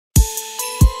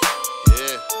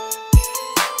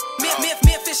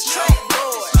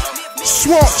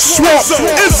Swamp,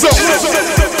 Izzo.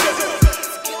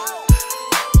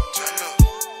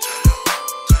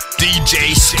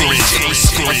 DJ Scream.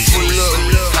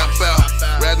 Hop out,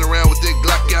 riding around with that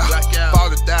Glock out.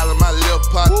 $40 in my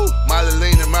left pocket, Molly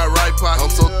lean in my right pocket.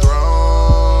 I'm so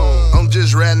thrown. I'm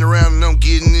just riding around and I'm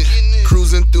getting it.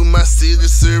 Cruising through my city,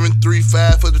 serving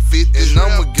 3-5 for the 50. And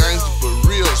I'm a gangster for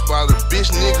real. Spot a bitch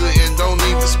nigga and don't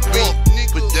even speak.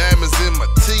 Put diamonds in my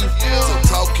teeth, so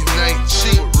talking ain't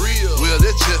cheap. Well,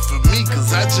 that's just for me,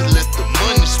 cause I just let the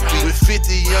money speak. With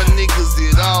 50 young niggas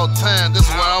at all times, that's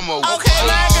why I'm a okay,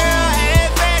 my girl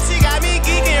head fast, she got me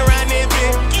geeking around this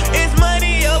bitch. It's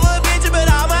money over bitch, but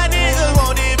all my niggas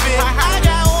want this bitch. I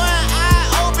got one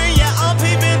eye open, yeah, I'm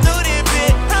peeping through this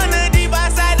bitch. 100 deep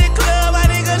outside the club, my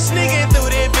niggas sneaking through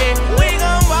this bitch. We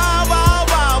gon' ball.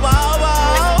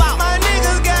 My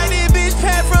niggas got this bitch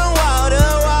packed from wall to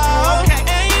wall.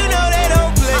 And you know they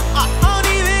don't play. I don't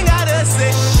even gotta say.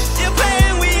 You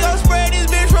playing, we gon' spread this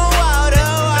bitch from wall to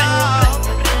wall.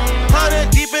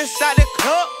 100 deep inside the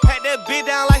club, pack that bitch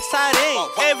down like sardine.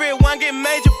 Everyone get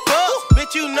major bucks,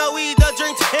 bitch, you know we the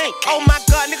drink tank. Oh my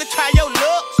god, nigga, try your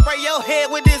luck. Spray your head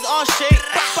with this all shit.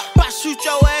 Shoot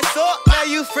your ass up. Now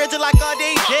you frigid like all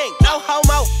day ding. No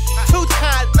homo, 2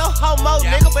 times, no homo,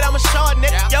 nigga, but I'm a short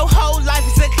nigga. Your whole life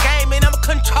is a game and I'm a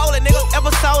controller, nigga.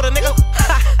 Episode, nigga.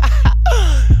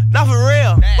 Not for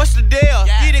real. What's the deal?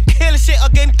 You either killing shit or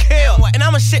getting killed. And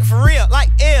I'm a shit for real,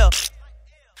 like ill.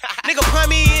 Nigga put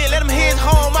me in, let him hit his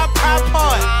home, my pride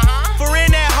part. For in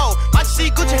that hoe, I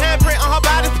see Gucci handprint on her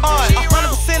body part.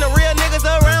 100% of real niggas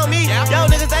around me. Yo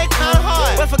niggas, they kinda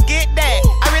hard. But forget that,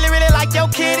 I really like your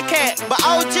kitty cat. But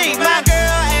OG, my